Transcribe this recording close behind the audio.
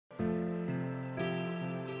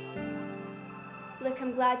Look,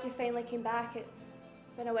 I'm glad you finally came back. It's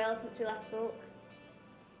been a while since we last spoke.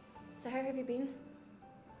 So how have you been?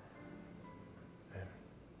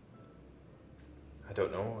 I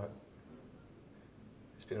don't know.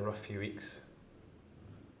 It's been a rough few weeks.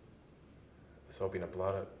 It's all been a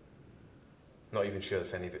blur. I'm not even sure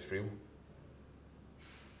if any of it's real.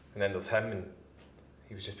 And then there's him, and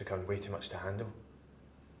he was just becoming way too much to handle.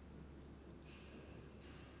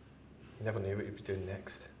 You never knew what he'd be doing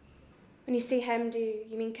next. When you say him, do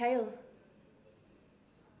you mean Kyle?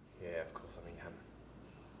 Yeah, of course I mean him.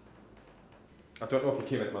 I don't know if he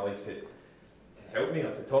came into my life to help me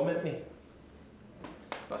or to torment me.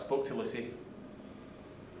 But I spoke to Lucy.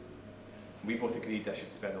 We both agreed I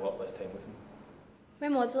should spend a lot less time with him.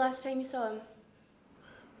 When was the last time you saw him?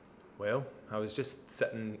 Well, I was just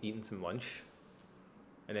sitting eating some lunch,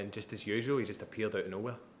 and then just as usual, he just appeared out of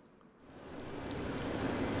nowhere.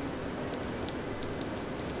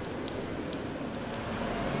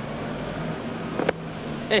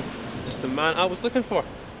 Hey, just the man I was looking for.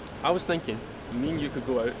 I was thinking, me and you could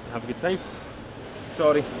go out and have a good time.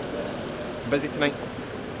 Sorry, I'm busy tonight.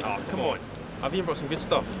 Oh, come on. I've even brought some good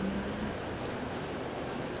stuff.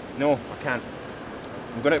 No, I can't.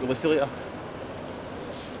 I'm going out with Lucy later.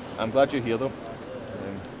 I'm glad you're here though.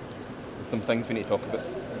 There's some things we need to talk about.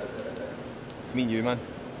 It's me and you, man.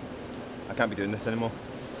 I can't be doing this anymore.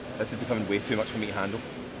 This is becoming way too much for me to handle.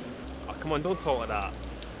 Oh, come on, don't talk like that.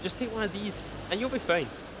 Just take one of these and you'll be fine.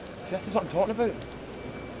 See, this is what I'm talking about.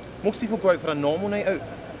 Most people go out for a normal night out.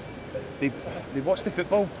 They watch the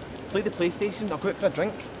football, play the PlayStation, or go out for a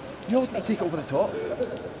drink. You always need to take it over the top.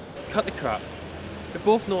 Cut the crap. We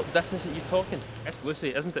both know this isn't you talking. It's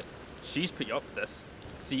Lucy, isn't it? She's put you up to this.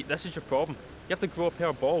 See, this is your problem. You have to grow a pair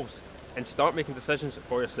of balls and start making decisions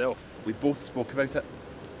for yourself. We both spoke about it,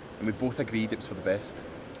 and we both agreed it was for the best.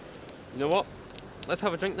 You know what? Let's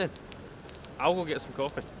have a drink then. I'll go get some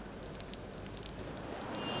coffee.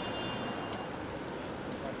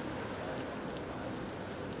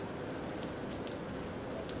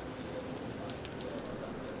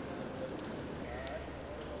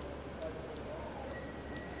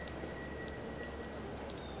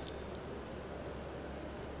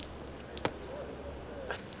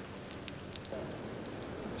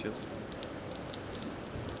 Cheers.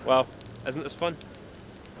 Well, isn't this fun?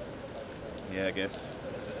 Yeah, I guess.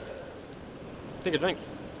 Take a drink.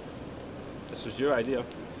 This was your idea.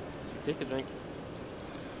 So take a drink.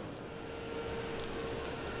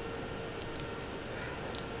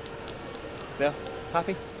 There,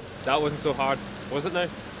 happy? That wasn't so hard, was it now?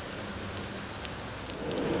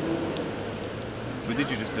 What did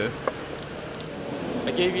you just do?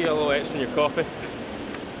 I gave you a little extra in your coffee.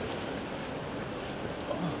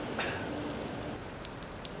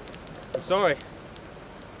 I'm sorry.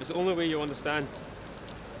 It's the only way you understand.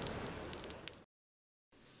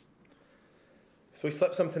 So he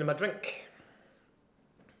slipped something in my drink.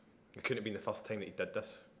 It couldn't have been the first time that he did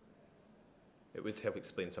this. It would help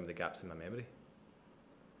explain some of the gaps in my memory.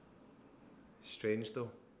 Strange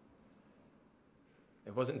though.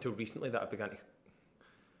 It wasn't until recently that I began to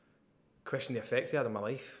question the effects he had on my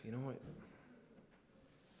life, you know,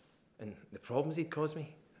 and the problems he'd caused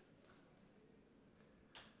me.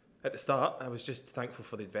 At the start, I was just thankful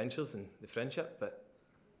for the adventures and the friendship, but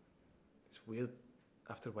it's weird,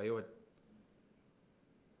 after a while,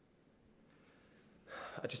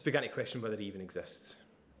 I just began to question whether he even exists.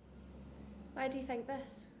 Why do you think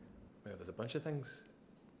this? Well, there's a bunch of things.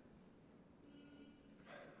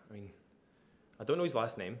 I mean, I don't know his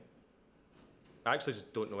last name. I actually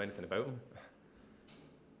just don't know anything about him.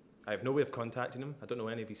 I have no way of contacting him. I don't know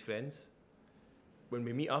any of his friends. When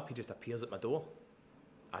we meet up, he just appears at my door.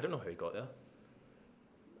 I don't know how he got there.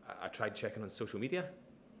 I tried checking on social media,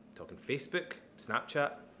 talking Facebook,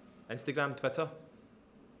 Snapchat, Instagram, Twitter.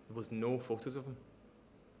 There was no photos of him.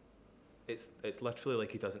 It's literally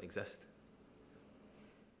like he doesn't exist.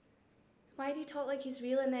 Why do you talk like he's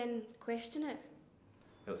real and then question it?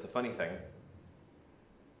 Well, it's a funny thing.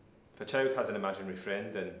 If a child has an imaginary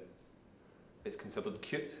friend, then it's considered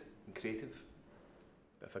cute and creative.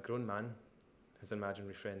 But if a grown man has an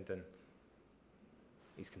imaginary friend, then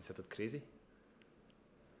he's considered crazy.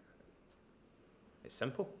 It's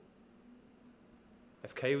simple.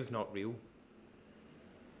 If Kyle's not real,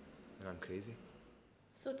 then I'm crazy.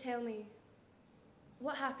 So tell me,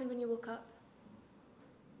 what happened when you woke up?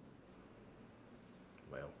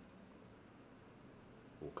 Well,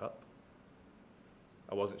 woke up.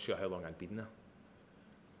 I wasn't sure how long I'd been there.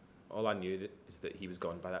 All I knew is that he was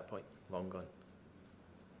gone by that point, long gone.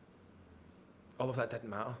 All of that didn't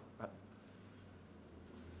matter.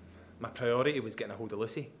 My priority was getting a hold of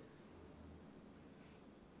Lucy.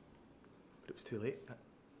 But it was too late.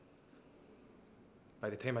 By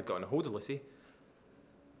the time I'd gotten a hold of Lucy,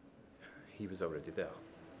 he was already there.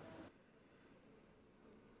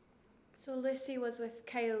 So Lucy was with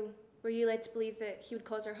Kyle. Were you led to believe that he would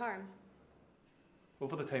cause her harm?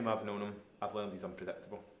 Over the time I've known him, I've learned he's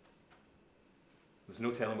unpredictable. There's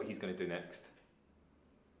no telling what he's going to do next.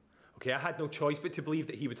 Okay, I had no choice but to believe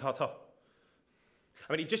that he would hurt her.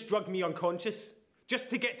 I mean, he just drugged me unconscious, just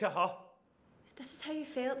to get to her. If this is how you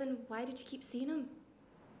felt, then why did you keep seeing him?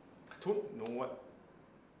 I don't know what.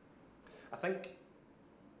 I think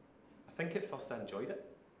at first I enjoyed it.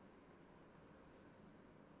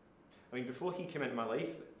 I mean, before he came into my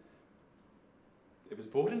life, it was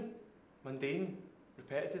boring, mundane,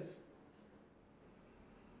 repetitive.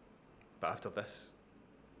 But after this,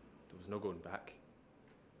 there was no going back.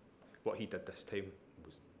 What he did this time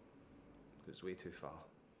was way too far.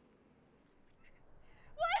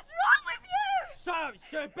 What is wrong with you? Shut up, you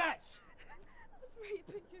stupid bitch! I was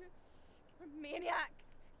raping you. You're a maniac.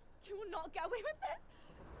 You will not get away with this.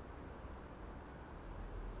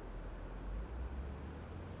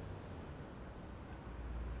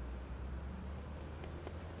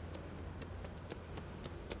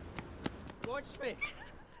 Launch me!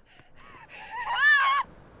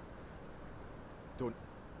 Don't.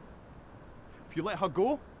 If you let her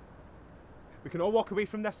go, we can all walk away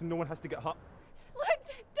from this and no one has to get hurt. Look,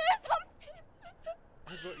 do something.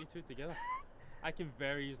 I brought you two together. I can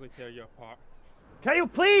very easily tear you apart. Kyle,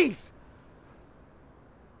 please!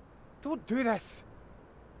 Don't do this.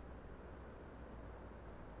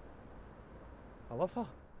 I love her.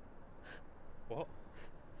 What?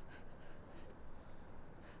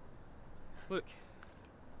 Look,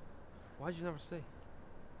 why'd you never say?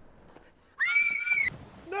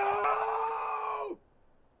 No!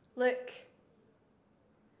 Look,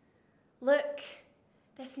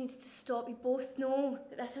 this needs to stop. We both know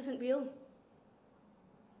that this isn't real.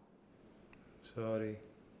 Sorry.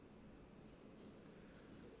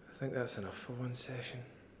 I think that's enough for one session.